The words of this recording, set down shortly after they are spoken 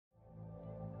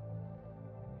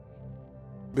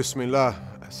Bismillah,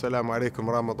 Assalamu alaikum,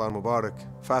 Ramadan Mubarak.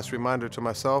 Fast reminder to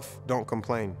myself, don't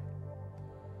complain.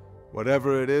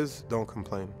 Whatever it is, don't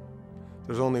complain.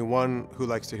 There's only one who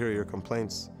likes to hear your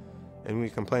complaints. And when you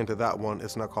complain to that one,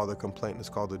 it's not called a complaint, it's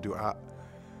called a dua.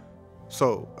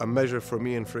 So, a measure for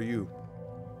me and for you.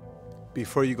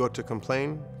 Before you go to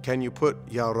complain, can you put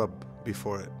Ya Rabb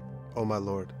before it? Oh my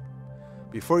Lord.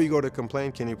 Before you go to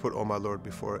complain, can you put Oh my Lord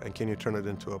before it? And can you turn it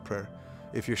into a prayer?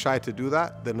 If you're shy to do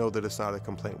that, then know that it's not a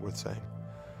complaint worth saying.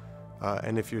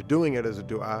 And if you're doing it as a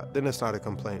dua, then it's not a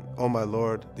complaint. Oh my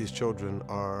Lord, these children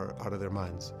are out of their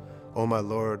minds. Oh my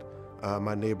Lord,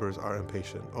 my neighbors are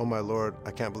impatient. Oh my Lord,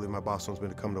 I can't believe my boss wants me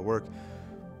to come to work.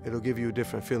 It'll give you a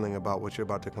different feeling about what you're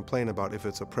about to complain about if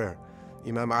it's a prayer.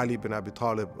 Imam Ali bin Abi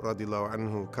Talib radiyallahu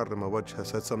anhu karrama wajha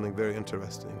said something very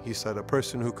interesting. He said, a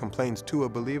person who complains to a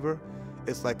believer,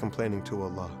 it's like complaining to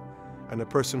Allah. And a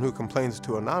person who complains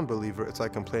to a non-believer, it's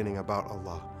like complaining about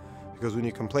Allah. Because when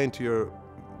you complain to your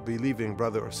believing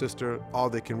brother or sister, all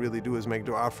they can really do is make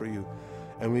dua for you.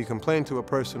 And when you complain to a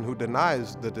person who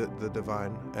denies the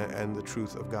divine and the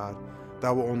truth of God,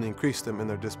 that will only increase them in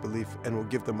their disbelief and will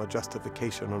give them a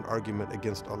justification or an argument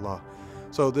against Allah.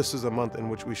 So this is a month in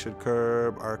which we should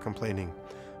curb our complaining.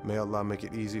 May Allah make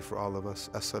it easy for all of us.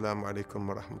 Assalamu alaikum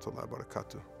wa rahmatullahi wa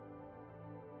barakatuh.